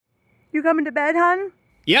You coming to bed, hon?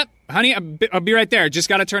 Yep, honey, I'll be right there. Just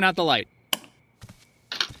gotta turn out the light.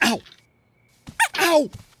 Ow! Ow!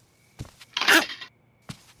 Ow!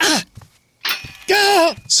 Ah!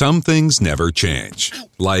 Ah! Some things never change.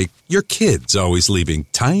 Like your kids always leaving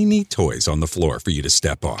tiny toys on the floor for you to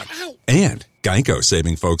step on. Ow! And Geico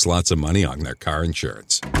saving folks lots of money on their car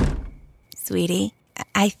insurance. Sweetie,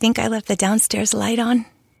 I think I left the downstairs light on.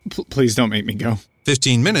 Please don't make me go.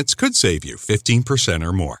 15 minutes could save you 15%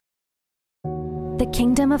 or more. The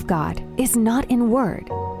kingdom of God is not in word,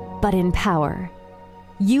 but in power.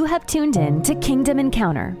 You have tuned in to Kingdom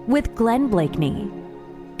Encounter with Glenn Bleakney.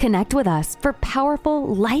 Connect with us for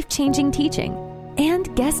powerful, life-changing teaching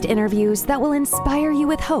and guest interviews that will inspire you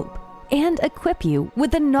with hope and equip you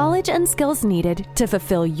with the knowledge and skills needed to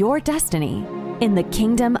fulfill your destiny in the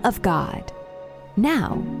kingdom of God.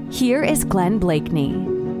 Now, here is Glenn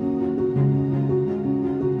Bleakney.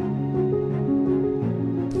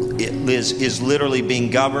 Is literally being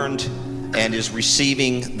governed and is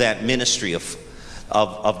receiving that ministry of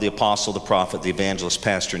the apostle, the prophet, the evangelist,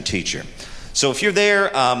 pastor, and teacher. So if you're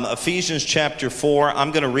there, Ephesians chapter 4,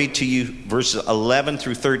 I'm going to read to you verses 11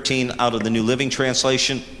 through 13 out of the New Living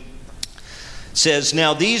Translation. It says,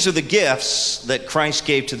 "Now these are the gifts that Christ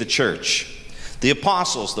gave to the church, the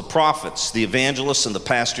apostles, the prophets, the evangelists, and the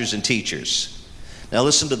pastors and teachers." Now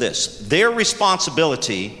listen to this. Their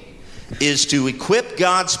responsibility is to equip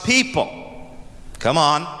God's people, come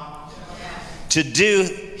on, to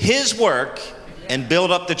do His work and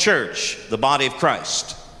build up the church, the body of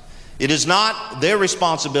Christ. It is not their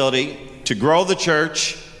responsibility to grow the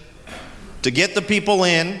church, to get the people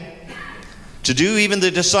in, to do even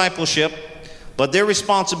the discipleship, but their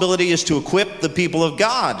responsibility is to equip the people of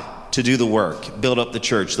God to do the work, build up the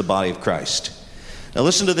church, the body of Christ. Now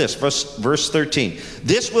listen to this, verse 13.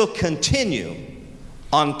 "This will continue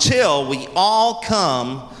until we all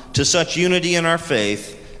come to such unity in our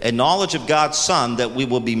faith and knowledge of God's Son that we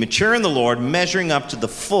will be mature in the Lord, measuring up to the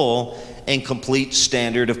full and complete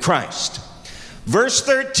standard of Christ." Verse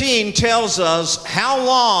 13 tells us how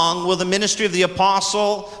long will the ministry of the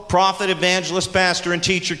apostle, prophet, evangelist, pastor, and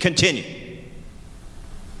teacher continue?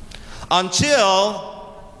 Until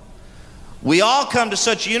we all come to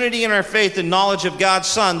such unity in our faith and knowledge of God's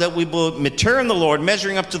Son that we will mature in the Lord,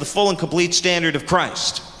 measuring up to the full and complete standard of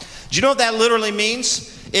Christ. Do you know what that literally means?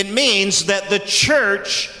 It means that the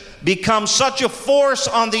church becomes such a force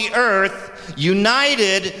on the earth,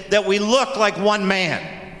 united, that we look like one man.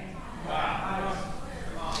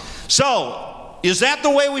 So, is that the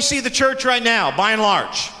way we see the church right now, by and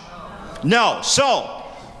large? No. So,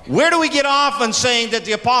 where do we get off on saying that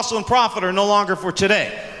the apostle and prophet are no longer for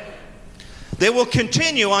today? They will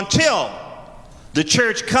continue until the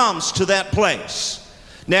church comes to that place.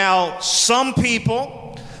 Now, some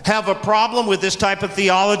people have a problem with this type of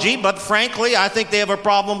theology, but frankly, I think they have a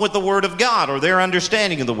problem with the Word of God or their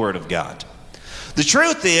understanding of the Word of God. The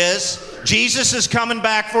truth is, Jesus is coming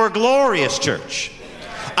back for a glorious church,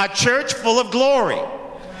 a church full of glory.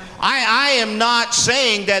 I am not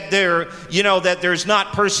saying that that there's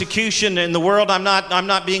not persecution in the world. I'm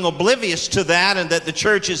not being oblivious to that, and that the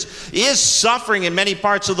church is suffering in many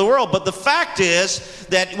parts of the world. But the fact is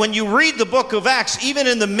that when you read the book of Acts, even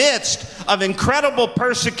in the midst of incredible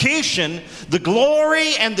persecution, the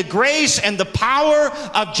glory and the grace and the power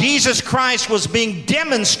of Jesus Christ was being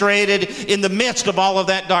demonstrated in the midst of all of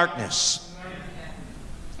that darkness.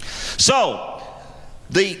 So,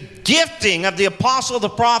 the gifting of the apostle, the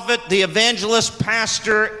prophet, the evangelist,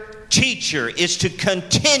 pastor, teacher is to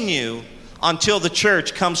continue until the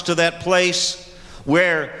church comes to that place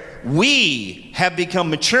where we have become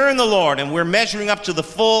mature in the Lord and we're measuring up to the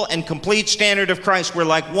full and complete standard of Christ. We're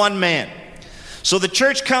like one man. So the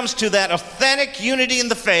church comes to that authentic unity in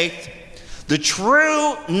the faith, the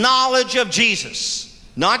true knowledge of Jesus,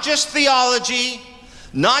 not just theology,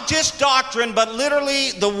 not just doctrine, but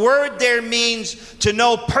literally the word there means to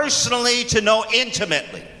know personally, to know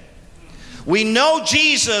intimately. We know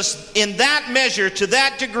Jesus in that measure, to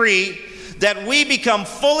that degree, that we become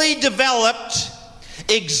fully developed,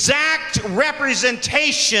 exact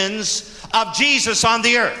representations of Jesus on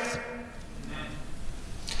the earth.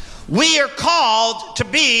 We are called to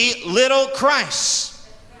be little Christs.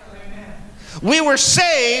 We were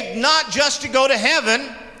saved not just to go to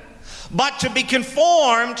heaven, but to be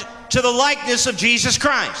conformed to the likeness of Jesus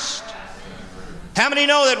Christ. How many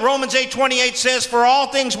know that Romans 8:28 says, "For all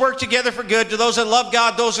things work together for good to those that love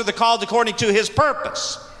God, those are the called according to His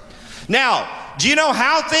purpose." Now, do you know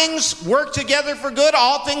how things work together for good?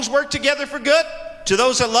 All things work together for good to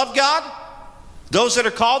those that love God, those that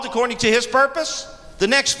are called according to His purpose. The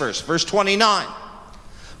next verse, verse 29.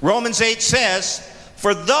 Romans 8 says,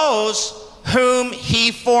 For those whom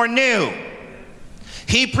he foreknew,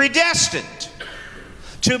 he predestined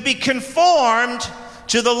to be conformed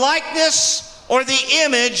to the likeness or the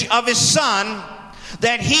image of his Son,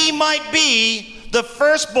 that he might be the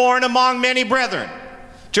firstborn among many brethren.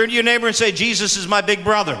 Turn to your neighbor and say, Jesus is my big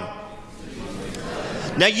brother.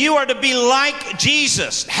 Now you are to be like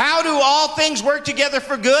Jesus. How do all things work together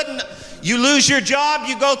for good? You lose your job,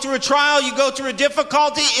 you go through a trial, you go through a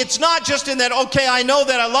difficulty. It's not just in that, okay, I know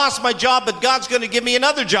that I lost my job, but God's going to give me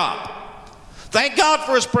another job. Thank God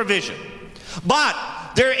for his provision. But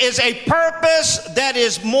there is a purpose that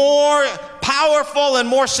is more powerful and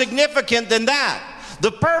more significant than that.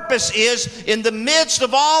 The purpose is, in the midst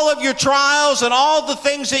of all of your trials and all the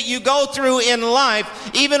things that you go through in life,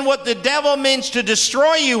 even what the devil means to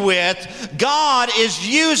destroy you with, God is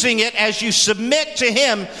using it as you submit to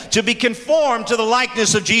him to be conformed to the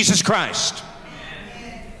likeness of Jesus Christ.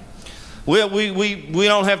 We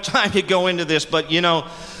don't have time to go into this, but you know,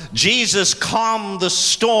 Jesus calmed the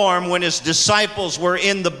storm when his disciples were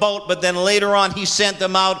in the boat, but then later on he sent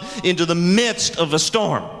them out into the midst of a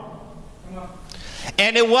storm.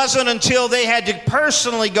 And it wasn't until they had to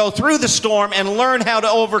personally go through the storm and learn how to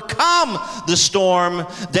overcome the storm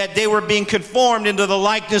that they were being conformed into the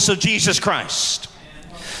likeness of Jesus Christ.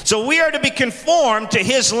 So we are to be conformed to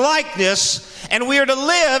his likeness, and we are to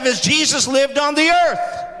live as Jesus lived on the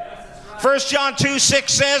earth. 1 John 2:6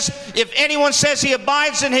 says, if anyone says he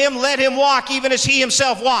abides in him, let him walk even as he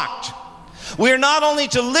himself walked. We are not only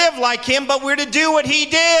to live like him, but we're to do what he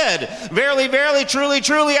did. Verily, verily, truly,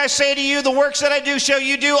 truly, I say to you, the works that I do shall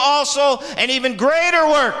you do also, and even greater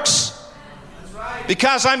works.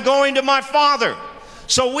 Because I'm going to my Father.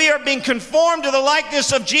 So we are being conformed to the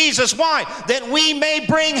likeness of Jesus. Why? That we may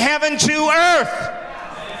bring heaven to earth.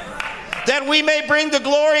 That we may bring the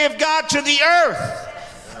glory of God to the earth.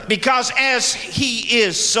 Because as he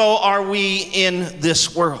is, so are we in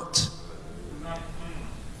this world.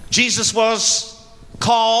 Jesus was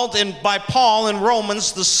called by Paul in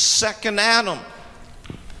Romans the second Adam.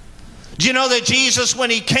 Do you know that Jesus, when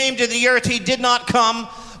he came to the earth, he did not come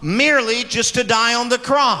merely just to die on the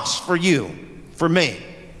cross for you, for me.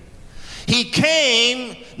 He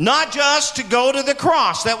came not just to go to the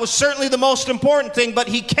cross. That was certainly the most important thing, but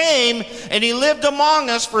he came and he lived among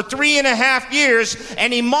us for 3.5 years,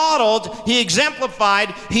 and he modeled, he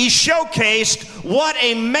exemplified, he showcased what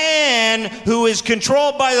a man who is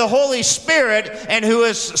controlled by the Holy Spirit and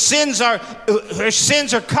whose sins are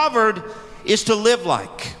covered is to live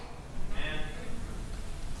like.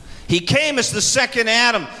 He came as the second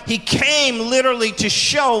Adam. He came literally to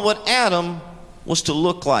show what Adam was to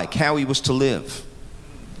look like, how he was to live.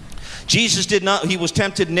 Jesus did not, he was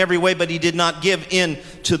tempted in every way, but he did not give in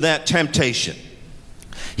to that temptation.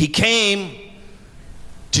 He came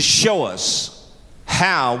to show us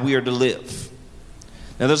how we are to live.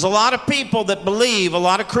 Now there's a lot of people that believe, a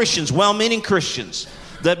lot of Christians, well-meaning Christians,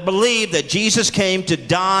 that believe that Jesus came to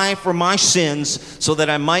die for my sins so that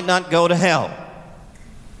I might not go to hell.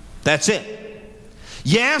 That's it.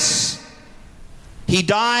 Yes, he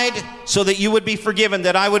died so that you would be forgiven,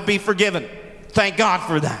 that I would be forgiven. Thank God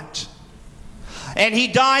for that. And he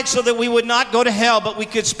died so that we would not go to hell, but we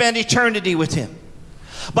could spend eternity with him.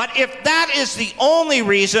 But if that is the only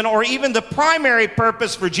reason, or even the primary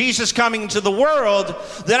purpose for Jesus coming into the world,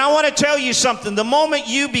 then I want to tell you something. The moment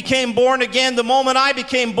you became born again, the moment I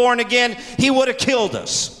became born again, he would have killed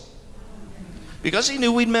us. Because he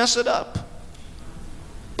knew we'd mess it up.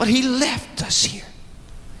 But he left us here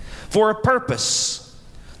for a purpose.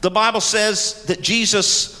 The Bible says that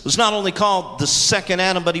Jesus was not only called the second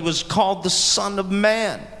Adam, but he was called the Son of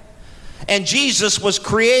Man. And Jesus was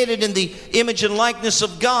created in the image and likeness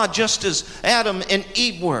of God, just as Adam and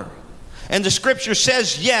Eve were. And the scripture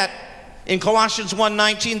says yet in Colossians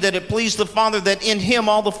 1:19 that it pleased the Father that in him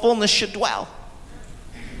all the fullness should dwell.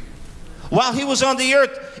 While he was on the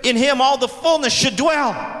earth, in him all the fullness should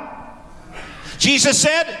dwell. Jesus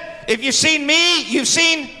said, if you've seen me, you've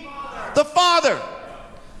seen the Father.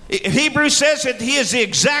 Hebrews says that he is the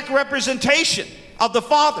exact representation of the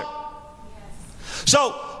Father.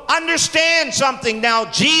 So understand something now.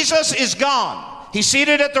 Jesus is gone. He's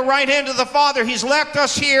seated at the right hand of the Father. He's left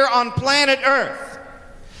us here on planet Earth.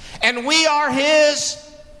 And we are his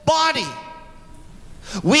body.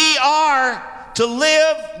 We are to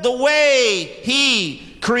live the way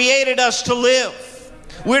he created us to live.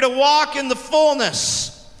 We're to walk in the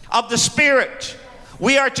fullness of the Spirit.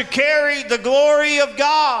 We are to carry the glory of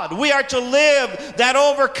God. We are to live that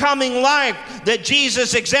overcoming life that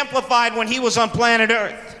Jesus exemplified when he was on planet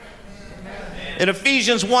Earth. In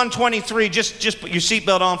Ephesians 1:23, just put your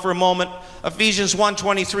seatbelt on for a moment. Ephesians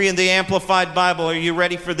 1:23 in the Amplified Bible. Are you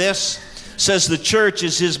ready for this? It says the church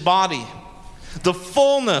is his body, the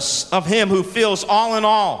fullness of him who fills all in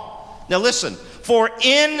all. Now listen, for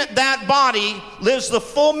in that body lives the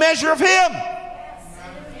full measure of him.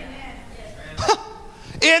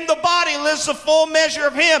 In the body lives the full measure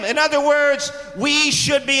of him. In other words, we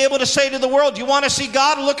should be able to say to the world, you want to see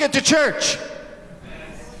God? Look at the church.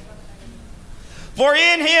 For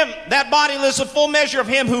in him, that body lives the full measure of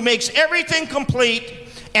him who makes everything complete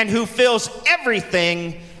and who fills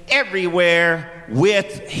everything everywhere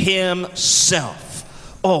with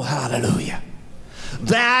himself. Oh, hallelujah.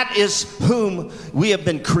 That is whom we have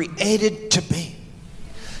been created to be.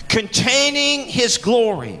 Containing his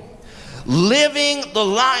glory. Living the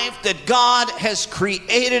life that God has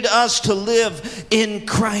created us to live in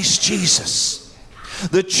Christ Jesus.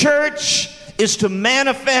 The church is to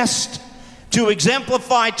manifest, to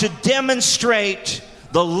exemplify, to demonstrate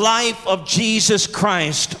the life of Jesus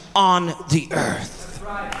Christ on the earth.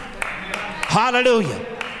 Hallelujah.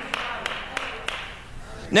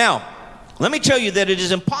 Now, let me tell you that it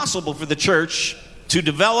is impossible for the church to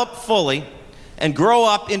develop fully and grow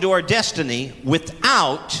up into our destiny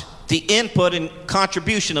without the input and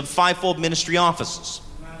contribution of fivefold ministry offices.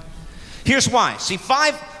 Here's why. See,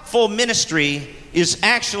 fivefold ministry is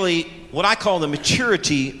actually what I call the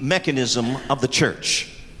maturity mechanism of the church.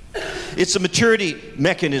 It's a maturity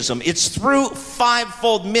mechanism. It's through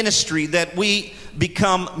fivefold ministry that we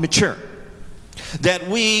become mature, that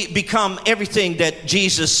we become everything that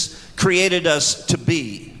Jesus created us to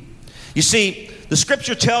be. You see, the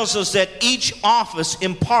scripture tells us that each office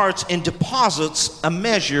imparts and deposits a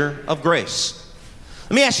measure of grace.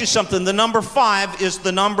 Let me ask you something. The number 5 is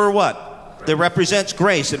the number what? That represents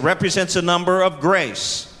grace. It represents a number of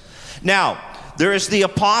grace. Now, there is the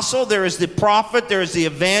apostle, there is the prophet, there is the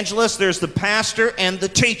evangelist, there's the pastor, and the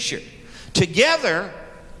teacher. Together,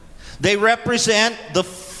 they represent the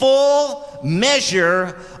full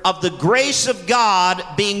measure of the grace of God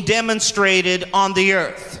being demonstrated on the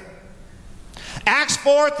earth. Acts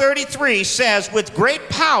 4:33 says, with great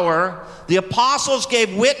power the apostles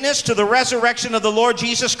gave witness to the resurrection of the Lord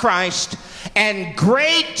Jesus Christ, and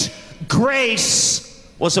great grace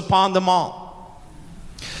was upon them all.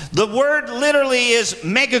 The word literally is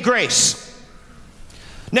mega grace.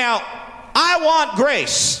 Now, I want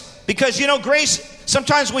grace because, you know, grace,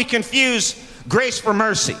 sometimes we confuse grace for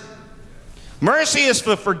mercy. Mercy is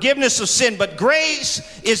for forgiveness of sin, but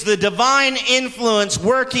grace is the divine influence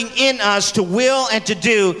working in us to will and to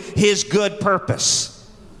do his good purpose.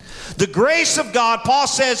 The grace of God, Paul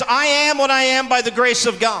says, I am what I am by the grace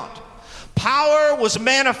of God. Power was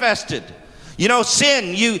manifested. You know,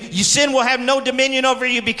 sin, sin will have no dominion over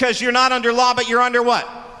you because you're not under law, but you're under what?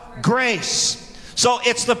 Grace. So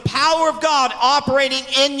it's the power of God operating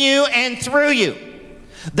in you and through you.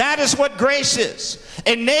 That is what grace is.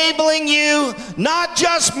 Enabling you not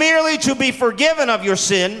just merely to be forgiven of your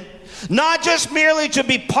sin, not just merely to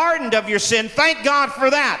be pardoned of your sin, thank God for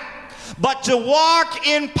that, but to walk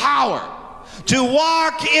in power, to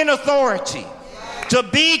walk in authority, to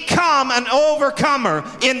become an overcomer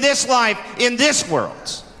in this life, in this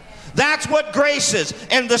world. That's what grace is.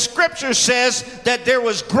 And the scripture says that there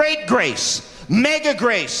was great grace, mega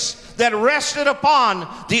grace, that rested upon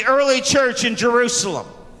the early church in Jerusalem.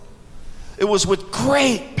 It was with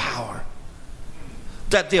great power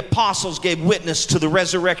that the apostles gave witness to the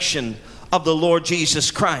resurrection of the Lord Jesus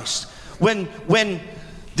Christ. When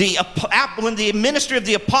the ministry of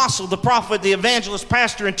the apostle, the prophet, the evangelist,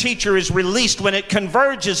 pastor, and teacher is released, when it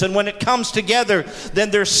converges and when it comes together, then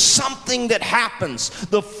there's something that happens.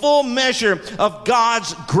 The full measure of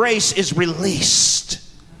God's grace is released.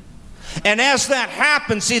 And as that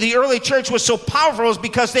happened, see, the early church was so powerful was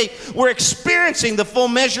because they were experiencing the full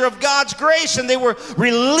measure of God's grace and they were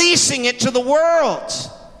releasing it to the world.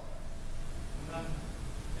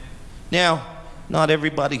 Now, not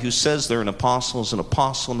everybody who says they're an apostle is an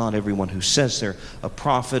apostle. Not everyone who says they're a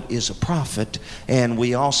prophet is a prophet. And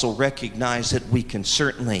we also recognize that we can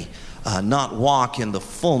certainly not walk in the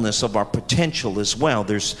fullness of our potential as well.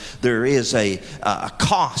 There is a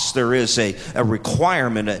cost, there is a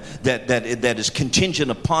requirement that is contingent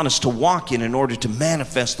upon us to walk in order to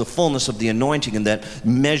manifest the fullness of the anointing and that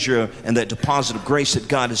measure and that deposit of grace that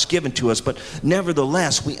God has given to us. But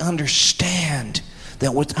nevertheless, we understand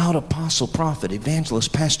that without apostle, prophet,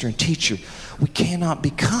 evangelist, pastor, and teacher, we cannot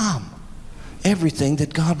become everything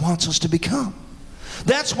that God wants us to become.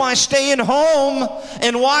 That's why staying home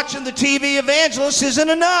and watching the TV evangelist isn't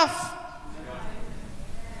enough.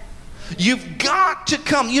 You've got to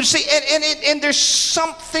come. You see, and there's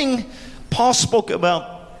something Paul spoke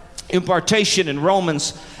about impartation in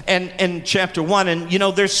Romans and chapter 1. And, you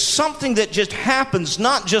know, there's something that just happens,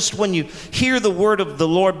 not just when you hear the word of the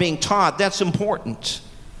Lord being taught. That's important.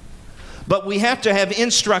 But we have to have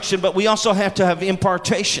instruction, but we also have to have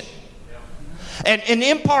impartation. And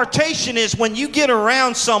impartation is when you get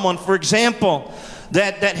around someone, for example,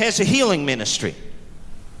 that has a healing ministry.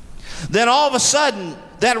 Then all of a sudden,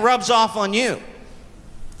 that rubs off on you.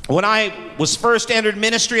 When I was first entered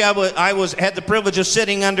ministry, I had the privilege of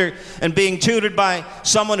sitting under and being tutored by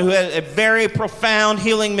someone who had a very profound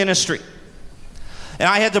healing ministry. And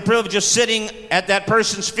I had the privilege of sitting at that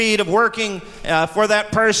person's feet, of working for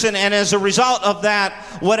that person. And as a result of that,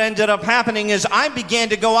 what ended up happening is I began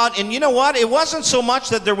to go out. And you know what? It wasn't so much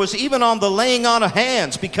that there was even on the laying on of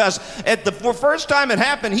hands, because at the first time it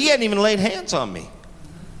happened, he hadn't even laid hands on me.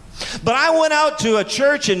 But I went out to a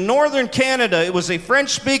church in northern Canada. It was a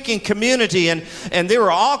French-speaking community, and they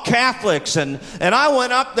were all Catholics. And I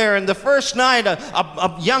went up there, and the first night,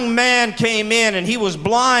 a young man came in, and he was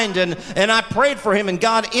blind, and I prayed for him, and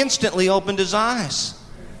God instantly opened his eyes.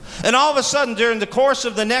 And all of a sudden, during the course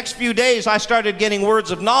of the next few days, I started getting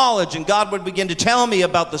words of knowledge, and God would begin to tell me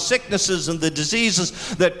about the sicknesses and the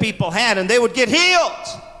diseases that people had, and they would get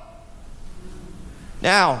healed.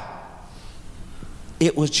 Now,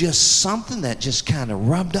 it was just something that just kind of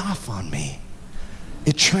rubbed off on me.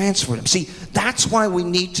 It transferred him. See, that's why we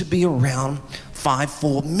need to be around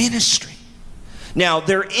fivefold ministry. Now,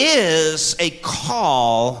 there is a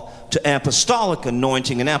call to apostolic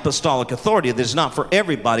anointing and apostolic authority that is not for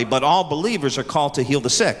everybody, but all believers are called to heal the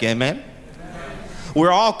sick. Amen?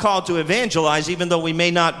 We're all called to evangelize, even though we may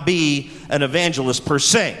not be an evangelist per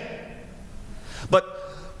se. But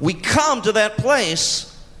we come to that place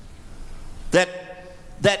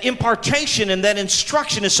that impartation and that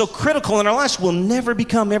instruction is so critical in our lives. We'll never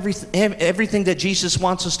become everything that Jesus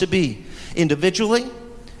wants us to be, individually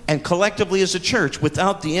and collectively as a church,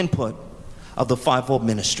 without the input of the fivefold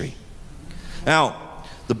ministry. Now,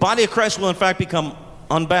 the body of Christ will in fact become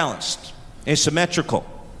unbalanced, asymmetrical.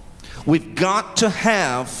 We've got to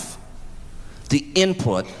have the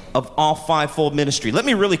input of all fivefold ministry. Let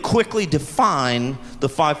me really quickly define the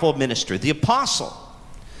fivefold ministry. The apostle.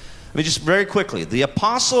 Let me just very quickly. The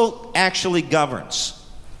apostle actually governs.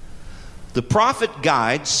 The prophet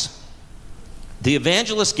guides. The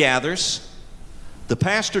evangelist gathers. The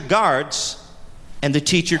pastor guards. And the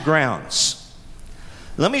teacher grounds.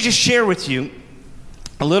 Let me just share with you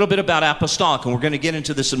a little bit about apostolic. And we're going to get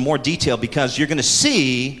into this in more detail, because you're going to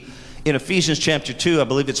see in Ephesians chapter 2, I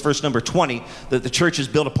believe it's verse number 20, that the church is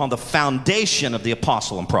built upon the foundation of the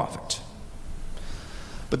apostle and prophet.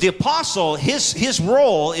 But the apostle, his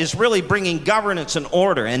role is really bringing governance and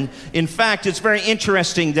order. And in fact, it's very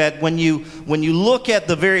interesting that when you look at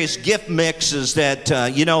the various gift mixes that,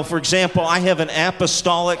 for example, I have an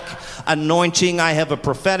apostolic anointing, I have a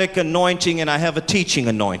prophetic anointing, and I have a teaching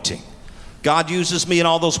anointing. God uses me in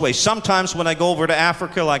all those ways. Sometimes when I go over to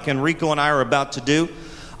Africa, like Enrico and I are about to do,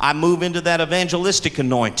 I move into that evangelistic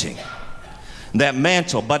anointing, that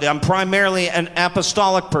mantle. But I'm primarily an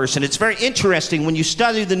apostolic person. It's very interesting. When you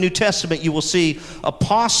study the New Testament, you will see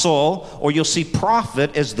apostle or you'll see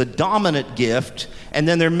prophet as the dominant gift, and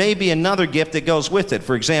then there may be another gift that goes with it.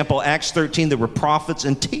 For example, Acts 13, there were prophets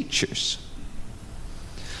and teachers.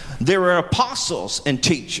 There are apostles and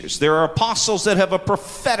teachers. There are apostles that have a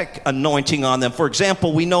prophetic anointing on them. For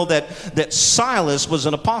example, we know that Silas was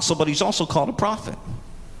an apostle, but he's also called a prophet.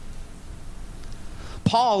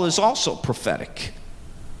 Paul is also prophetic.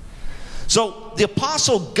 So the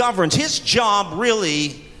apostle governs. His job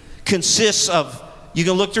really consists of, you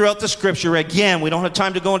can look throughout the scripture. Again, we don't have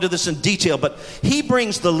time to go into this in detail, but he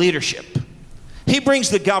brings the leadership. He brings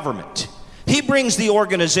the government. He brings the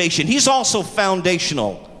organization. He's also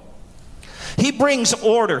foundational. He brings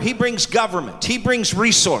order. He brings government. He brings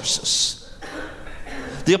resources.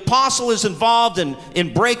 The apostle is involved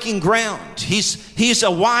in breaking ground. He's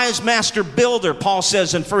a wise master builder, Paul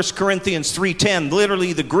says in 1 Corinthians 3:10.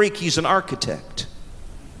 Literally, the Greek, he's an architect.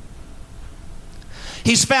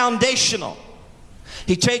 He's foundational.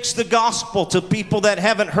 He takes the gospel to people that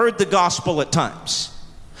haven't heard the gospel at times.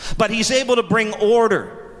 But he's able to bring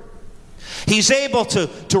order. He's able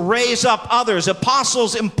to raise up others.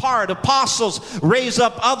 Apostles impart. Apostles raise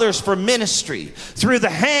up others for ministry. Through the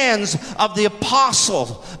hands of the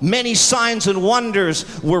apostle, many signs and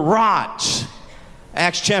wonders were wrought.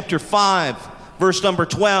 Acts chapter 5, verse number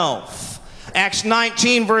 12. Acts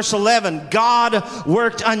 19, verse 11. God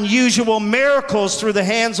worked unusual miracles through the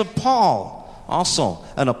hands of Paul. Also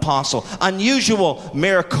an apostle. Unusual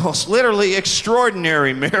miracles, literally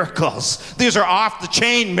extraordinary miracles. These are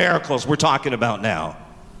off-the-chain miracles we're talking about now.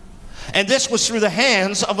 And this was through the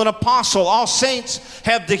hands of an apostle. All saints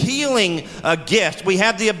have the healing gift. We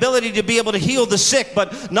have the ability to be able to heal the sick,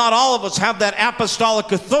 but not all of us have that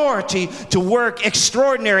apostolic authority to work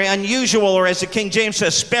extraordinary, unusual, or as the King James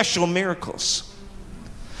says, special miracles.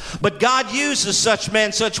 But God uses such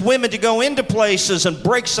men, such women to go into places and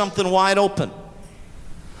break something wide open.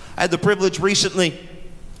 I had the privilege recently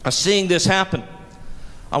of seeing this happen.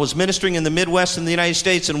 I was ministering in the Midwest in the United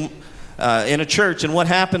States and in a church, and what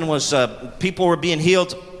happened was people were being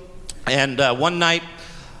healed, and one night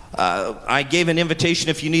I gave an invitation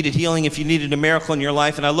if you needed healing, if you needed a miracle in your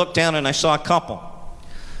life, and I looked down and I saw a couple.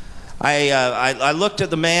 I looked at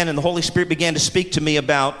the man, and the Holy Spirit began to speak to me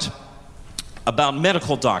about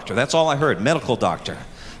medical doctor. That's all I heard, medical doctor.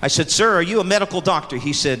 I said, "Sir, are you a medical doctor?"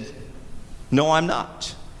 He said, "No, I'm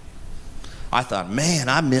not." I thought, man,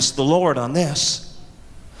 I missed the Lord on this.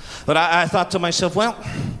 But I thought to myself, well,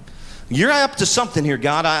 you're up to something here,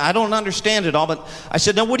 God. I don't understand it all. But I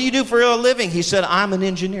said, "Now, what do you do for a living?" He said, "I'm an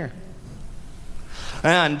engineer."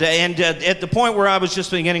 And at the point where I was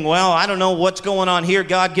just beginning, well, I don't know what's going on here,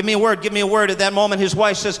 God. Give me a word, give me a word. At that moment, his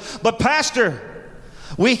wife says, "But Pastor,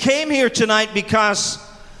 we came here tonight because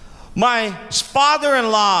my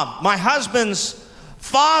father-in-law, my husband's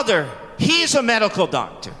father, he's a medical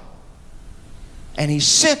doctor. And he's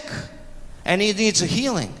sick, and he needs a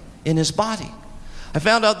healing in his body." I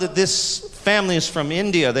found out that this family is from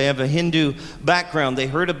India. They have a Hindu background. They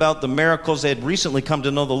heard about the miracles. They had recently come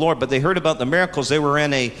to know the Lord, but they heard about the miracles. They were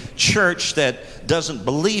in a church that doesn't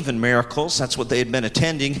believe in miracles. That's what they had been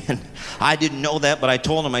attending, and I didn't know that, but I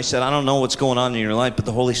told them, I said, "I don't know what's going on in your life, but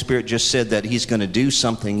the Holy Spirit just said that he's going to do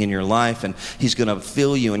something in your life, and he's going to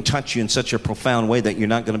fill you and touch you in such a profound way that you're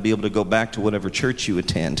not going to be able to go back to whatever church you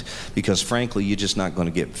attend, because frankly, you're just not going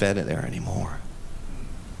to get fed there anymore."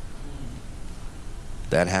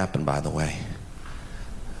 That happened, by the way.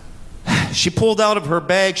 She pulled out of her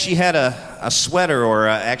bag, she had a sweater, or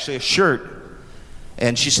actually a shirt,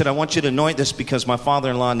 and she said, "I want you to anoint this because my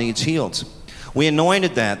father-in-law needs healed." We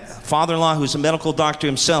anointed that. Father-in-law, who's a medical doctor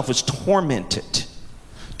himself, was tormented,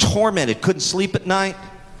 couldn't sleep at night,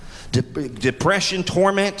 depression,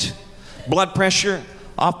 torment, blood pressure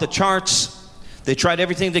off the charts. They tried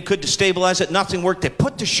everything they could to stabilize it. Nothing worked. They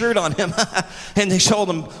put the shirt on him and they told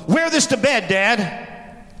him, "Wear this to bed, Dad."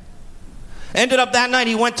 Ended up that night,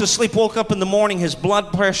 he went to sleep, woke up in the morning, his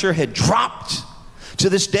blood pressure had dropped. To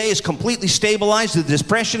this day, is completely stabilized. The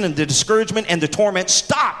depression and the discouragement and the torment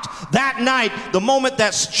stopped that night, the moment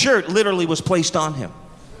that shirt literally was placed on him.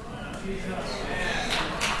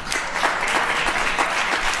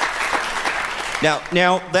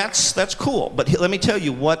 Now that's cool, but let me tell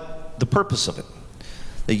you what the purpose of it.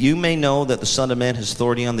 That you may know that the Son of Man has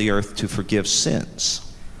authority on the earth to forgive sins.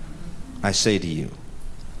 I say to you,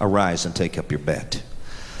 arise and take up your bed.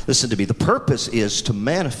 Listen to me. The purpose is to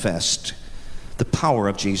manifest the power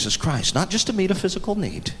of Jesus Christ. Not just to meet a physical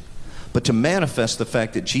need, but to manifest the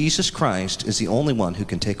fact that Jesus Christ is the only one who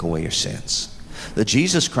can take away your sins. That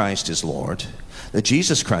Jesus Christ is Lord. That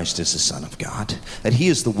Jesus Christ is the Son of God. That He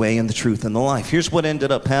is the way and the truth and the life. Here's what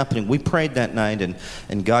ended up happening. We prayed that night,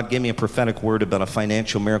 and God gave me a prophetic word about a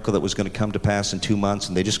financial miracle that was going to come to pass in 2 months.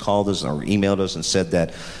 And they just called us or emailed us and said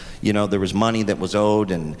that, you know, there was money that was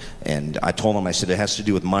owed, and I told them, I said, it has to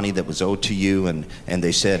do with money that was owed to you, and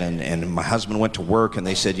they said, and my husband went to work, and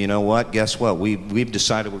they said, you know what, guess what, we've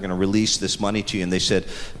decided we're going to release this money to you. And they said,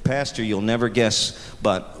 Pastor, you'll never guess,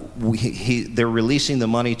 but they're releasing the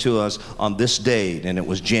money to us on this date, and it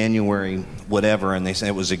was January whatever, and they said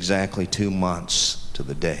it was exactly 2 months to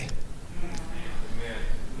the day.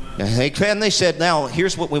 And they said, now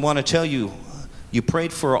here's what we want to tell you. You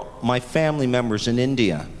prayed for my family members in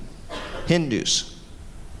India, Hindus,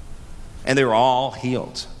 and they were all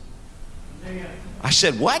healed. I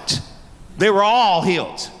said, what? They were all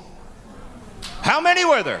healed. How many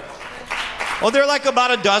were there? Well, there were like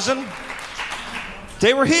about a dozen.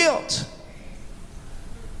 They were healed.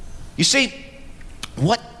 You see,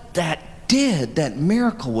 what that did, that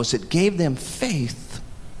miracle, was it gave them faith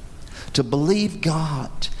to believe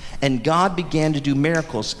God. And God began to do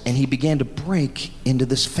miracles, and He began to break into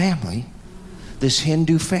this family, this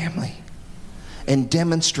Hindu family, and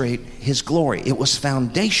demonstrate His glory. It was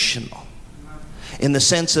foundational in the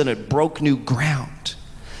sense that it broke new ground.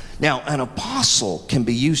 Now, an apostle can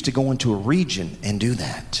be used to go into a region and do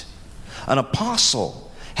that. An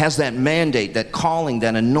apostle has that mandate, that calling,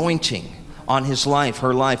 that anointing on his life,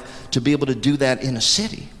 her life, to be able to do that in a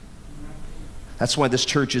city. That's why this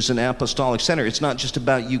church is an apostolic center. It's not just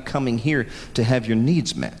about you coming here to have your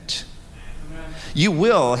needs met. You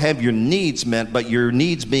will have your needs met, but your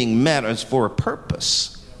needs being met is for a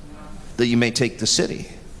purpose, that you may take the city.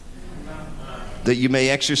 that you may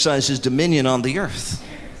exercise his dominion on the earth,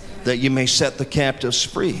 that you may set the captives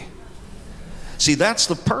free. See, that's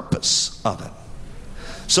the purpose of it.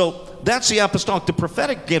 So that's the apostolic. The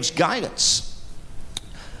prophetic gives guidance.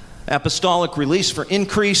 Apostolic release for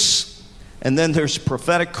increase, and then there's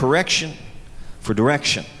prophetic correction for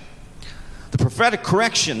direction. The prophetic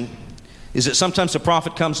correction is that sometimes the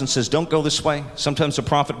prophet comes and says, don't go this way. Sometimes the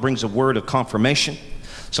prophet brings a word of confirmation.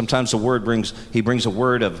 Sometimes he brings a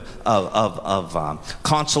word of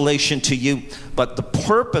consolation to you. But the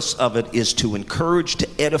purpose of it is to encourage, to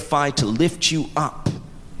edify, to lift you up.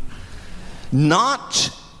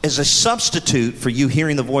 Not as a substitute for you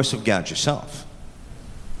hearing the voice of God yourself,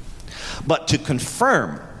 but to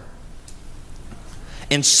confirm.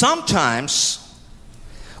 And sometimes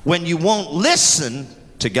when you won't listen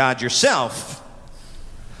to God yourself,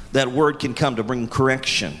 that word can come to bring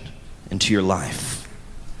correction into your life.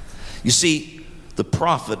 You see, the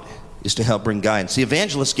prophet is to help bring guidance. The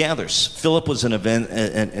evangelist gathers. Philip was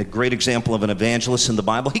a great example of an evangelist in the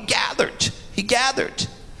Bible. He gathered.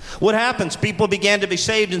 What happens? People began to be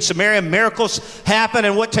saved in Samaria. Miracles happen,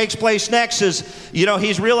 and what takes place next is, he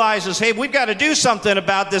realizes, hey, we've got to do something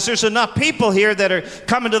about this. There's enough people here that are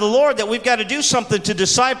coming to the Lord that we've got to do something to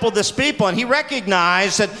disciple this people. And he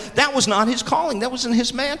recognized that was not his calling. That wasn't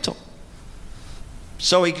his mantle.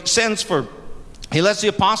 So he lets the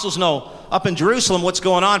apostles know up in Jerusalem what's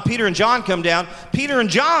going on. Peter and John come down. Peter and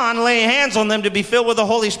John lay hands on them to be filled with the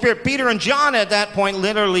Holy Spirit. Peter and John at that point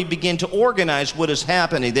literally begin to organize what is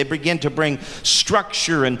happening. They begin to bring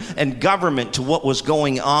structure and government to what was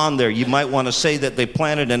going on there. You might want to say that they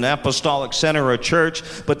planted an apostolic center or a church,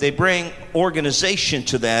 but they bring organization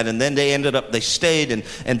to that, and then they stayed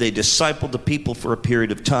and they discipled the people for a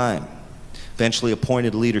period of time. Eventually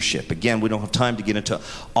appointed leadership. Again, we don't have time to get into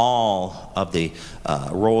all of the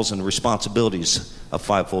roles and responsibilities of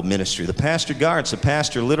fivefold ministry. The pastor guards. The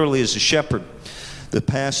pastor literally is a shepherd. The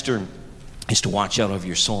pastor is to watch out over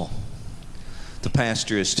your soul. The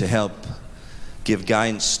pastor is to help give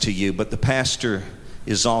guidance to you, but the pastor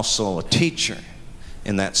is also a teacher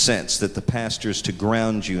in that sense, that the pastor is to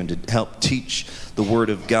ground you and to help teach the Word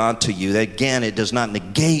of God to you. Again, it does not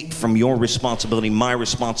negate from your responsibility, my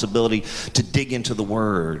responsibility, to dig into the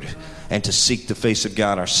Word and to seek the face of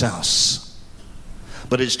God ourselves.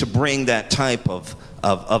 But it's to bring that type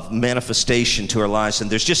of manifestation to our lives. And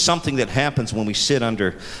there's just something that happens when we sit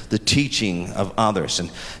under the teaching of others.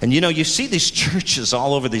 And you see these churches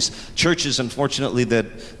all over, these churches, unfortunately,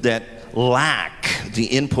 that lack the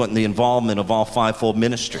input and the involvement of all fivefold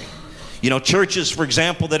ministry. Churches, for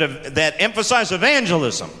example, that emphasize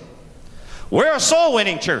evangelism. We're a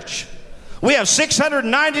soul-winning church. We have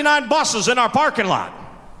 699 buses in our parking lot.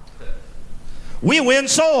 We win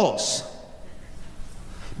souls.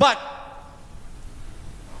 But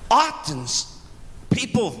often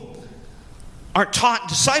people aren't taught and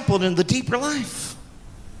discipled in the deeper life.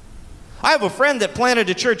 I have a friend that planted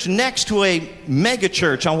a church next to a mega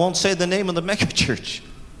church. I won't say the name of the mega church.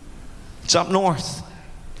 It's up north.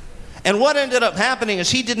 And what ended up happening is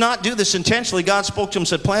he did not do this intentionally. God spoke to him and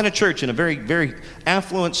said, plant a church in a very, very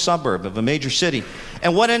affluent suburb of a major city.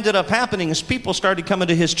 And what ended up happening is people started coming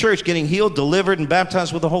to his church, getting healed, delivered, and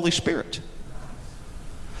baptized with the Holy Spirit.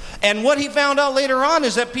 And what he found out later on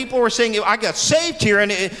is that people were saying, I got saved here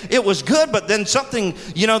and it was good, but then something,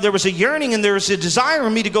 there was a yearning and there was a desire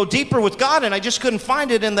in me to go deeper with God, and I just couldn't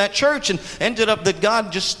find it in that church, and ended up that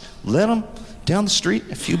God just led him down the street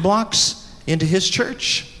a few blocks into his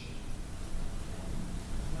church.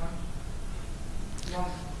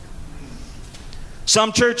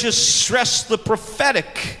 Some churches stress the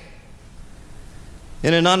prophetic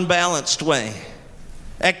in an unbalanced way,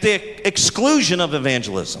 at the exclusion of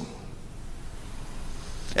evangelism,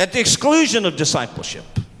 at the exclusion of discipleship.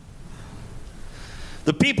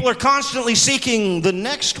 The people are constantly seeking the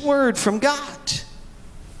next word from God,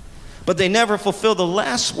 but they never fulfill the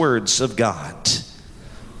last words of God.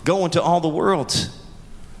 Go into all the world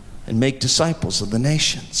and make disciples of the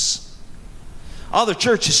nations. Other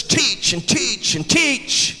churches teach and teach and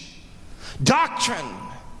teach doctrine,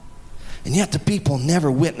 and yet the people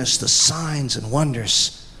never witness the signs and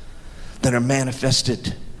wonders that are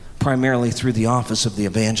manifested primarily through the office of the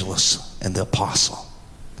evangelist and the apostle.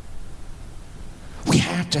 We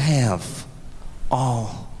have to have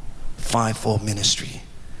all fivefold ministry.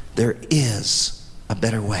 There is a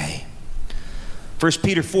better way. 1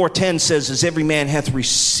 Peter 4:10 says, as every man hath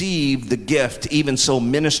received the gift, even so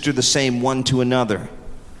minister the same one to another.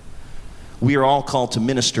 We are all called to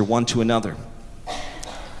minister one to another.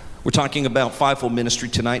 We're talking about fivefold ministry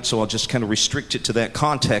tonight, so I'll just kind of restrict it to that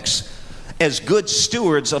context. as good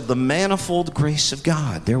stewards of the manifold grace of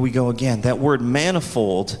God. There we go again. That word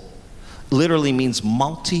manifold literally means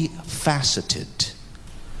multifaceted.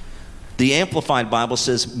 The Amplified Bible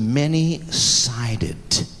says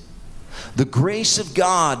many-sided. The grace of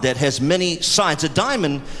God that has many sides. A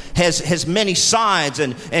diamond has many sides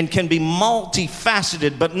and can be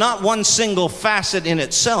multifaceted, but not one single facet in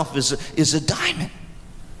itself is a diamond.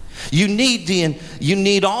 You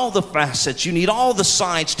need all the facets, you need all the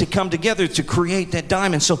sides to come together to create that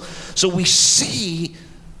diamond. So we see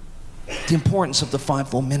the importance of the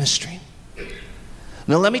fivefold ministry.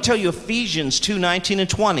 Now let me tell you, Ephesians 2:19 and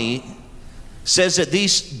 20 says that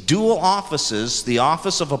these dual offices, the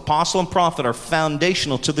office of apostle and prophet, are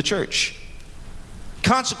foundational to the church.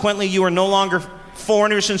 Consequently, you are no longer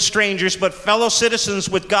foreigners and strangers, but fellow citizens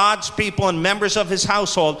with God's people and members of his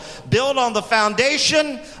household, built on the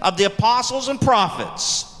foundation of the apostles and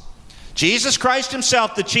prophets, Jesus Christ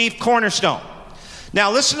himself, the chief cornerstone.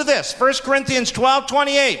 Now listen to this, 1 Corinthians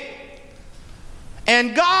 12:28.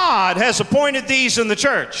 And God has appointed these in the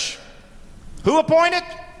church. Who appointed?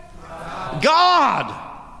 God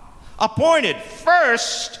appointed.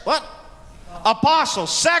 First, what?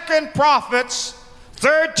 Apostles. Second, prophets.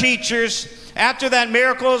 Third, teachers. After that,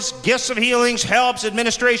 miracles, gifts of healings, helps,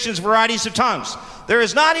 administrations, varieties of tongues. There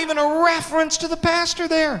is not even a reference to the pastor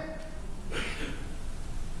there.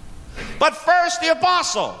 But first, the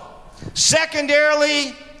apostle.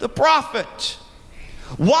 Secondarily, the prophet.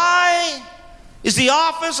 Why is the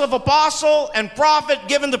office of apostle and prophet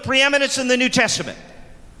given the preeminence in the New Testament?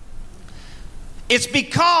 It's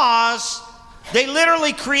because they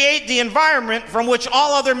literally create the environment from which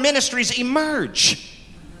all other ministries emerge.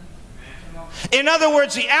 In other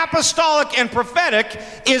words, the apostolic and prophetic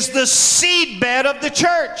is the seedbed of the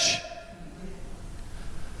church.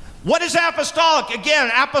 What is apostolic? Again,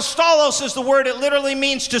 apostolos is the word. It literally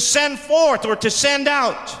means to send forth or to send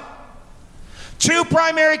out. Two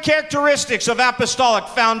primary characteristics of apostolic: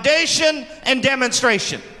 foundation and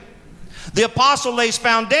demonstration. The apostle lays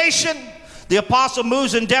foundation. The apostle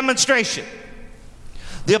moves in demonstration.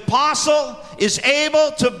 The apostle is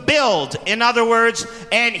able to build, in other words,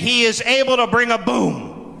 and he is able to bring a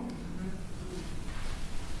boom.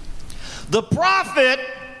 The prophet,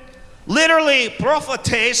 literally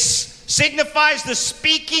prophetes, signifies the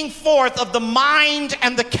speaking forth of the mind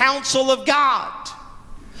and the counsel of God.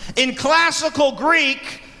 In classical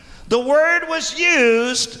Greek, the word was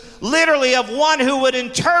used literally of one who would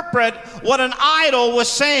interpret what an idol was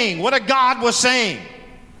saying, what a god was saying.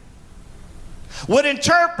 Would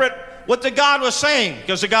interpret what the God was saying,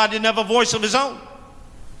 because the God didn't have a voice of his own.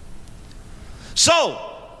 So,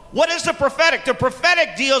 what is the prophetic? The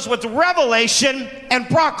prophetic deals with revelation and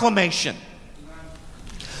proclamation.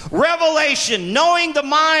 Revelation, knowing the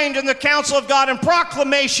mind and the counsel of God, and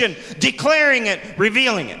proclamation, declaring it,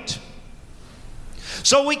 revealing it.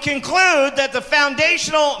 So we conclude that the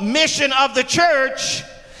foundational mission of the church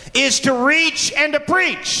is to reach and to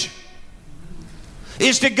preach,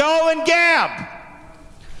 is to go and gab.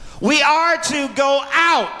 We are to go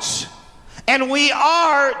out, and we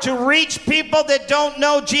are to reach people that don't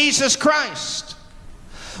know Jesus Christ.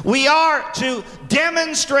 We are to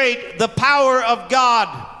demonstrate the power of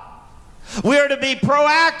God. We are to be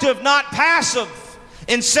proactive, not passive,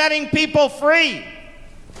 in setting people free.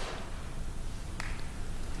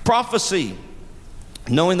 Prophecy,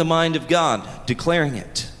 knowing the mind of God, declaring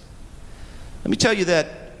it. Let me tell you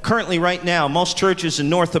that currently, right now, most churches in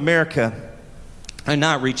North America are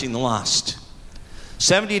not reaching the lost.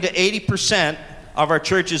 70 to 80% of our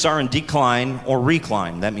churches are in decline or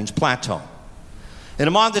recline. That means plateau. And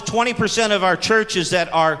among the 20% of our churches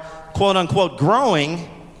that are, quote unquote, growing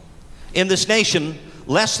in this nation,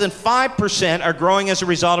 less than 5% are growing as a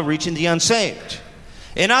result of reaching the unsaved.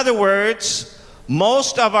 In other words,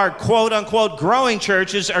 most of our, quote unquote, growing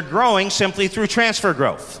churches are growing simply through transfer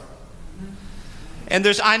growth. And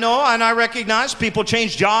I know and I recognize people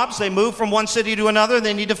change jobs. They move from one city to another.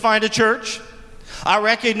 They need to find a church. I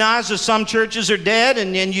recognize that some churches are dead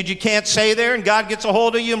and you can't stay there, and God gets a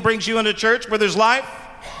hold of you and brings you into church where there's life.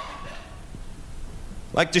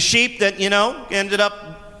 Like the sheep that,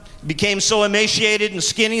 became so emaciated and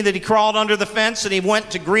skinny that he crawled under the fence, and he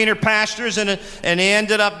went to greener pastures, and he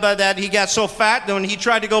ended up that he got so fat that when he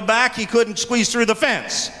tried to go back, he couldn't squeeze through the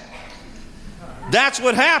fence. That's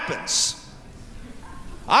what happens.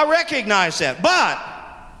 I recognize that, but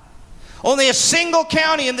only a single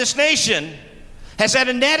county in this nation has had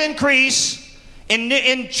a net increase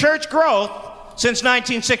in church growth since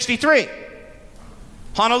 1963.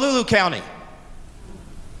 Honolulu County.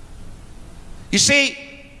 You see,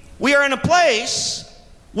 we are in a place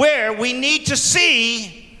where we need to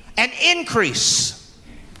see an increase.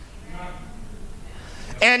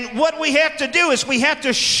 And what we have to do is we have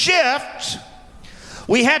to shift.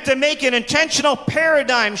 We have to make an intentional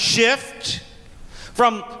paradigm shift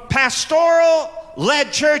from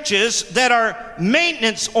pastoral-led churches that are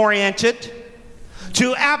maintenance-oriented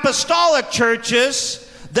to apostolic churches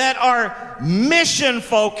that are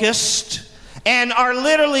mission-focused and are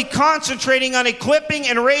literally concentrating on equipping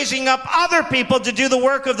and raising up other people to do the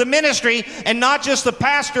work of the ministry, and not just the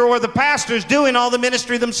pastor or the pastors doing all the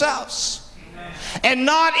ministry themselves. And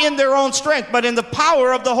not in their own strength, but in the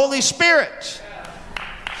power of the Holy Spirit.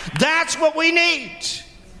 That's what we need.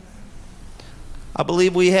 I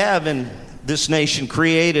believe we have in this nation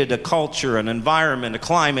created a culture, an environment, a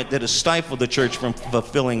climate that has stifled the church from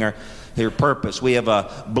fulfilling their purpose. We have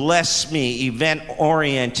a bless me,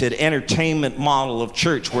 event-oriented entertainment model of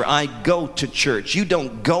church where I go to church. You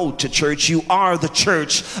don't go to church. You are the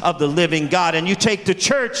church of the living God. And you take the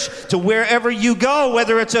church to wherever you go,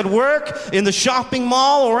 whether it's at work, in the shopping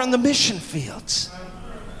mall, or in the mission fields.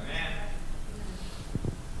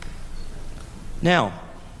 Now,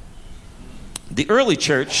 the early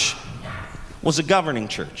church was a governing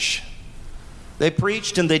church. They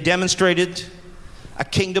preached and they demonstrated a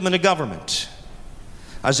kingdom and a government.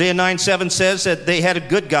 Isaiah 9:7 says that they had a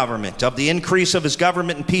good government. Of the increase of his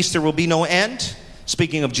government and peace there will be no end.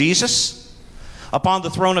 Speaking of Jesus, upon the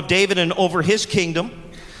throne of David and over his kingdom,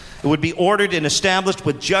 it would be ordered and established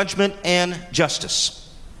with judgment and justice.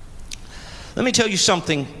 Let me tell you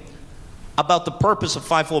something about the purpose of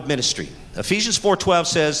fivefold ministry. Ephesians 4:12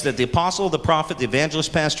 says that the apostle, the prophet, the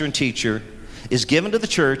evangelist, pastor, and teacher is given to the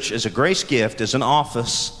church as a grace gift, as an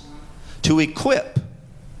office, to equip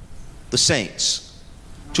the saints,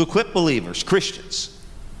 to equip believers, Christians,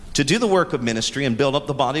 to do the work of ministry and build up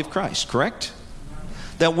the body of Christ, correct?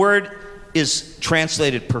 That word is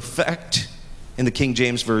translated perfect in the King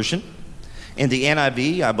James Version. In the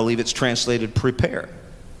NIV, I believe it's translated prepare.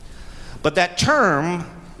 But that term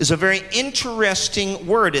is a very interesting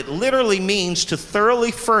word. It literally means to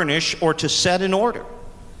thoroughly furnish or to set in order.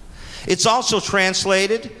 It's also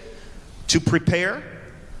translated to prepare,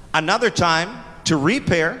 another time to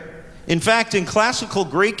repair. In fact, in classical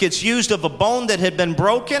Greek, it's used of a bone that had been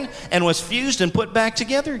broken and was fused and put back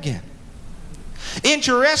together again.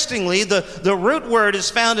 Interestingly, the root word is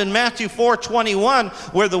found in Matthew 4:21,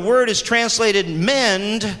 where the word is translated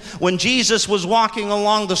mend, when Jesus was walking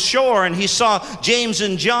along the shore and he saw James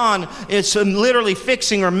and John. It's literally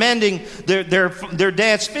fixing or mending their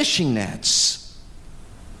dad's fishing nets.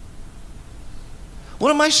 What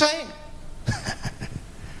am I saying?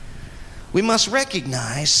 We must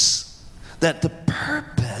recognize that the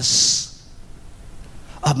purpose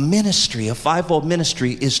of ministry, of fivefold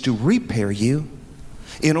ministry, is to repair you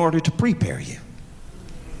in order to prepare you.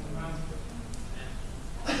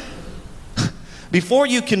 Before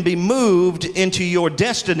you can be moved into your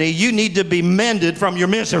destiny, you need to be mended from your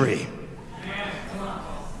misery.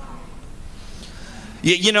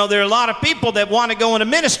 You know, there are a lot of people that want to go into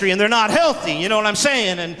ministry and they're not healthy, you know what I'm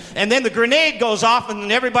saying? And then the grenade goes off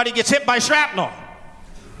and everybody gets hit by shrapnel.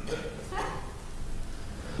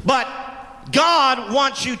 But God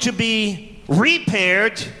wants you to be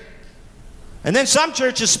repaired. And then some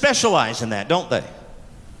churches specialize in that, don't they?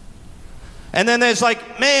 And then there's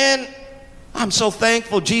like, man, I'm so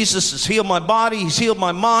thankful Jesus has healed my body, he's healed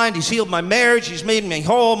my mind, he's healed my marriage, he's made me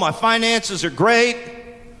whole, my finances are great.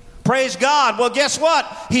 Praise God. Well, guess what?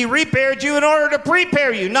 He repaired you in order to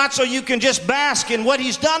prepare you, not so you can just bask in what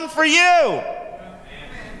he's done for you.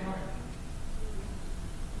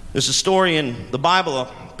 There's a story in the Bible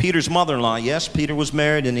of Peter's mother-in-law. Yes, Peter was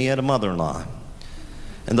married and he had a mother-in-law.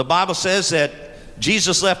 And the Bible says that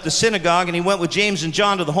Jesus left the synagogue and he went with James and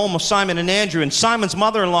John to the home of Simon and Andrew. And Simon's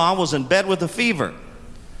mother-in-law was in bed with a fever.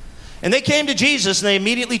 And they came to Jesus and they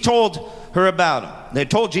immediately told her about him. They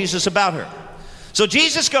told Jesus about her. So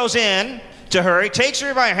Jesus goes in to her, he takes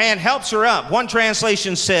her by her hand, helps her up. One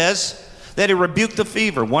translation says that he rebuked the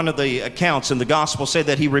fever. One of the accounts in the gospel say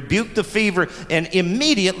that he rebuked the fever and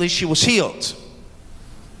immediately she was healed.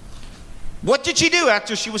 What did she do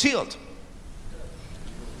after she was healed?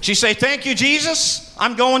 She say, thank you, Jesus,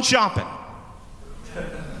 I'm going shopping.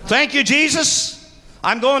 Thank you, Jesus,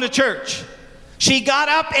 I'm going to church. She got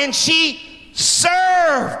up and she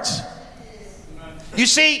served. You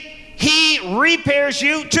see, he repairs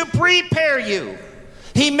you to prepare you.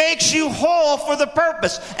 He makes you whole for the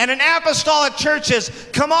purpose. And an apostolic church says,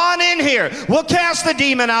 come on in here. We'll cast the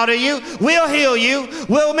demon out of you. We'll heal you.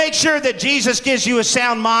 We'll make sure that Jesus gives you a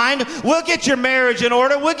sound mind. We'll get your marriage in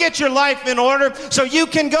order. We'll get your life in order so you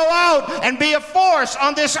can go out and be a force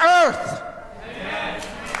on this earth.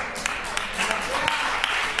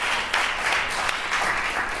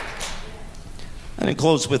 I'm going to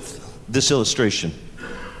close with this illustration.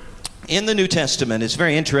 In the New Testament, it's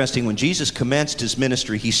very interesting. When Jesus commenced his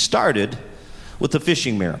ministry, he started with the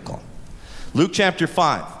fishing miracle. Luke chapter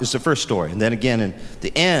 5 is the first story. And then again, in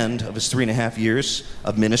the end of his 3.5 years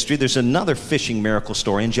of ministry, there's another fishing miracle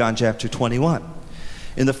story in John chapter 21.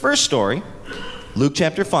 In the first story, Luke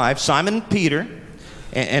chapter 5, Simon and Peter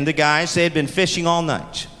and the guys, they had been fishing all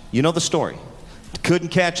night. You know the story. Couldn't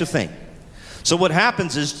catch a thing. So what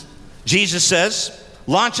happens is, Jesus says,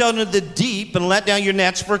 launch out into the deep and let down your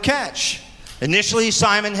nets for a catch. Initially,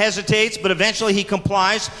 Simon hesitates, but eventually he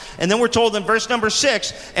complies. And then we're told in verse number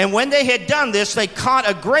 6, and when they had done this, they caught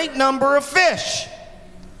a great number of fish.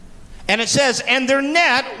 And it says, and their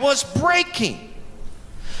net was breaking.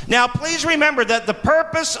 Now, please remember that the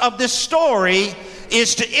purpose of this story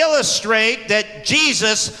is to illustrate that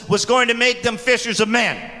Jesus was going to make them fishers of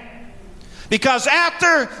men. Because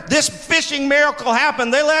after this fishing miracle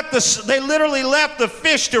happened, they literally left the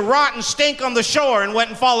fish to rot and stink on the shore and went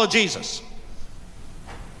and followed Jesus.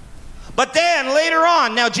 But then later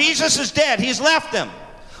on, now Jesus is dead. He's left them.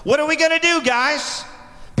 What are we going to do, guys?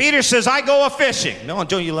 Peter says, I go a-fishing. No,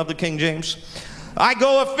 don't you love the King James? I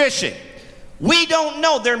go a-fishing. We don't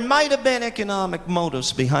know. There might have been economic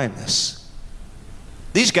motives behind this.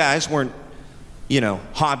 These guys weren't,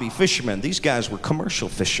 hobby fishermen. These guys were commercial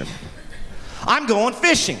fishermen. I'm going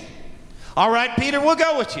fishing. All right, Peter, we'll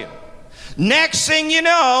go with you. Next thing you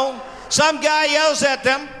know, some guy yells at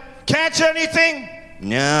them, catch anything?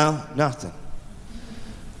 No, nothing.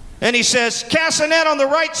 And he says, cast a net on the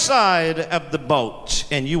right side of the boat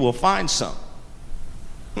and you will find some.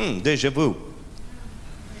 Deja vu.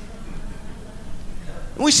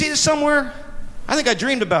 We see this somewhere. I think I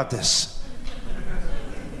dreamed about this.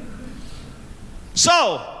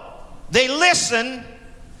 So, they listen.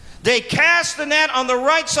 They cast the net on the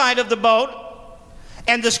right side of the boat,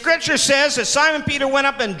 and the scripture says that Simon Peter went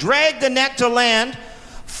up and dragged the net to land,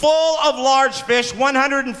 full of large fish,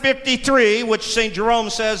 153, which St.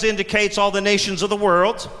 Jerome says indicates all the nations of the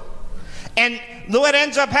world. And what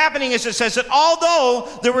ends up happening is it says that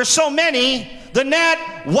although there were so many, the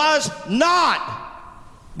net was not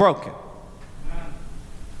broken.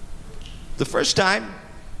 The first time,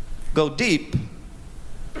 go deep,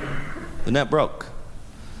 the net broke.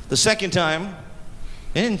 The second time,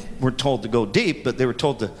 they weren't told to go deep, but they were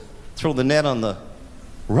told to throw the net on the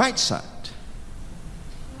right side.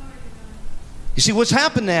 You see, what's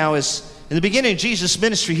happened now is, in the beginning of Jesus'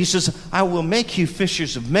 ministry, he says, I will make you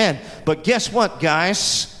fishers of men. But guess what,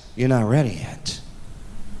 guys? You're not ready yet.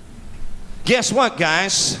 Guess what,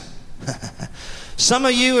 guys? Some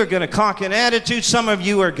of you are going to cock an attitude. Some of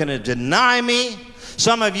you are going to deny me.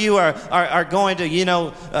 Some of you are going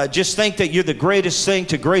to, just think that you're the greatest thing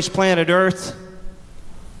to grace planet Earth.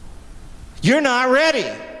 You're not ready.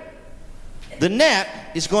 The net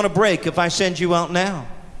is going to break if I send you out now.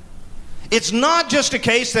 It's not just a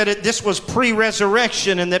case that this was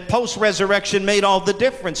pre-resurrection and that post-resurrection made all the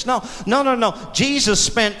difference. No. Jesus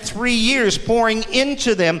spent 3 years pouring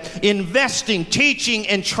into them, investing, teaching,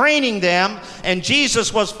 and training them. And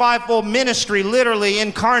Jesus was fivefold ministry, literally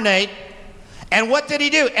incarnate. And what did he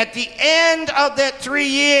do? At the end of that 3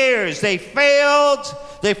 years, they failed,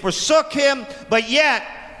 they forsook him, but yet,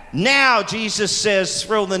 now Jesus says,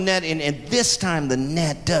 throw the net in, and this time the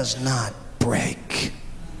net does not break.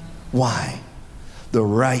 Why? The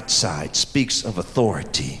right side speaks of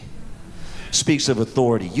authority. Speaks of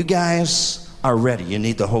authority. You guys are ready. You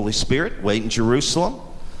need the Holy Spirit. Wait in Jerusalem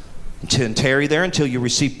and tarry there until you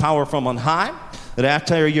receive power from on high. That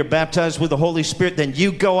after you're baptized with the Holy Spirit, then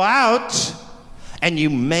you go out and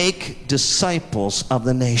you make disciples of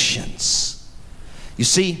the nations. You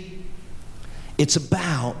see, it's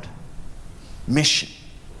about mission.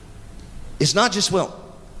 It's not just,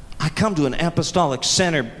 I come to an apostolic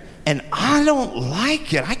center and I don't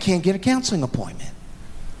like it. I can't get a counseling appointment.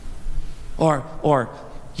 Or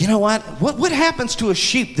you know what? What happens to a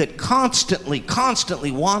sheep that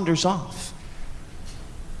constantly wanders off?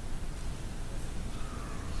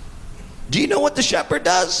 Do you know what the shepherd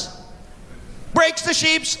does? Breaks the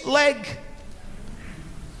sheep's leg.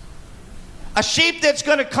 A sheep that's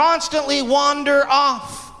going to constantly wander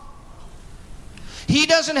off. He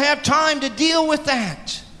doesn't have time to deal with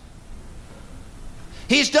that.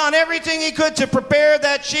 He's done everything he could to prepare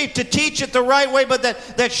that sheep, to teach it the right way, but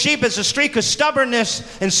that sheep has a streak of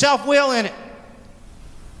stubbornness and self-will in it.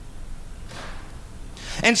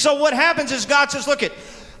 And so what happens is God says, look,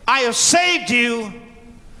 I have saved you,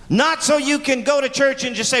 not so you can go to church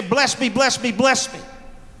and just say, bless me, bless me, bless me.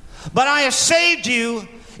 But I have saved you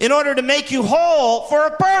in order to make you whole for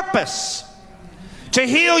a purpose. To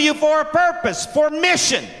heal you for a purpose, for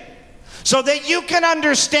mission. so that you can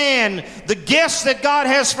understand the gifts that God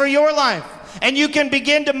has for your life. And you can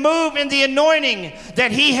begin to move in the anointing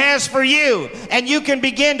that He has for you. And you can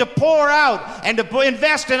begin to pour out and to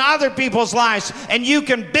invest in other people's lives. And you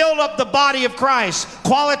can build up the body of Christ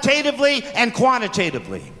qualitatively and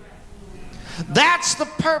quantitatively. That's the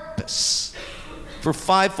purpose for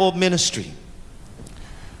fivefold ministry.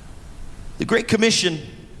 The Great Commission,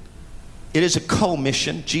 it is a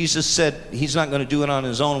co-mission. Jesus said He's not going to do it on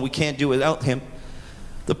His own. We can't do it without Him.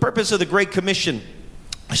 The purpose of the Great Commission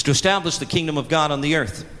is to establish the kingdom of God on the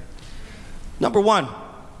earth. Number one,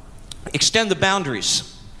 extend the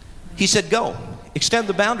boundaries. He said, go, extend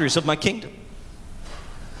the boundaries of my kingdom.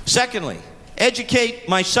 Secondly, educate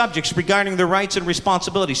my subjects regarding their rights and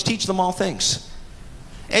responsibilities. Teach them all things.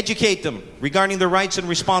 Educate them regarding their rights and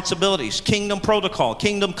responsibilities, kingdom protocol,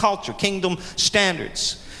 kingdom culture, kingdom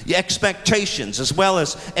standards, expectations, as well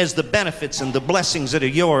as the benefits and the blessings that are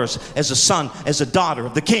yours as a son, as a daughter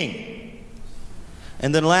of the King.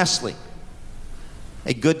 And then lastly,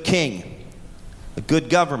 a good king, a good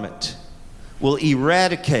government will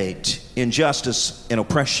eradicate injustice and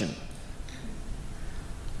oppression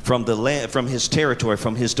from the land, from his territory,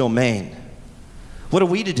 from his domain. What are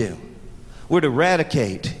we to do? We're to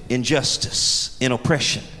eradicate injustice and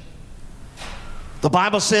oppression. The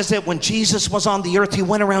Bible says that when Jesus was on the earth, He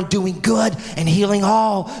went around doing good and healing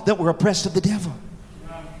all that were oppressed of the devil.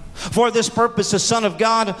 For this purpose, the Son of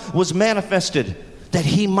God was manifested, that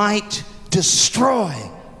He might destroy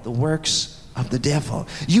the works of the devil.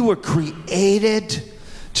 You were created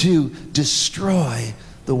to destroy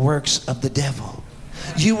the works of the devil.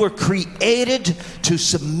 You were created to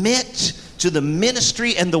submit to the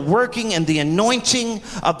ministry and the working and the anointing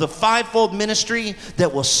of the fivefold ministry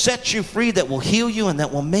that will set you free, that will heal you, and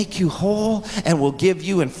that will make you whole, and will give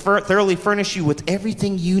you and thoroughly furnish you with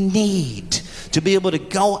everything you need to be able to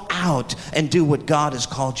go out and do what God has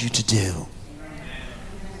called you to do.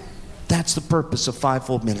 That's the purpose of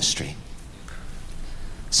fivefold ministry.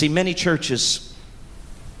 See, many churches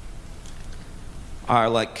are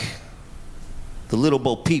like the little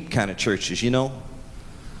Bo Peep kind of churches, you know?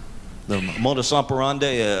 The modus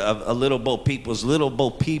operandi of a little Bo Peep was little Bo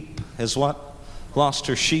Peep has what? Lost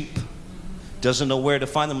her sheep. Doesn't know where to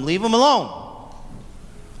find them. Leave them alone.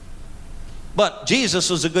 But Jesus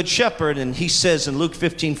was a good shepherd, and He says in Luke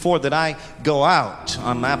 15:4 that I go out.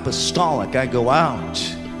 I'm apostolic. I go out.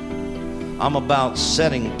 I'm about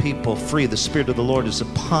setting people free. The Spirit of the Lord is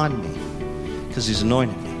upon me because He's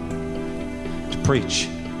anointed me to preach,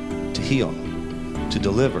 to heal, to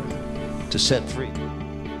deliver, to set free.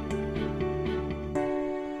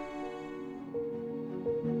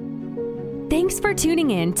 Thanks for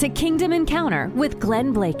tuning in to Kingdom Encounter with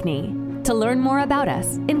Glenn Bleakney. To learn more about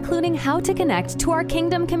us, including how to connect to our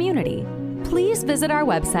Kingdom community, please visit our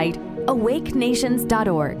website,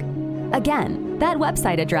 awakenations.org. Again, that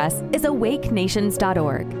website address is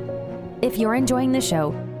awakenations.org. If you're enjoying the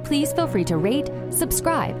show, please feel free to rate,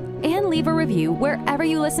 subscribe, and leave a review wherever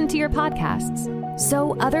you listen to your podcasts,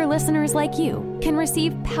 so other listeners like you can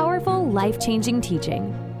receive powerful, life-changing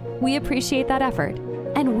teaching. We appreciate that effort,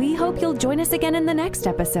 and we hope you'll join us again in the next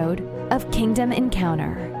episode of Kingdom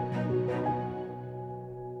Encounter.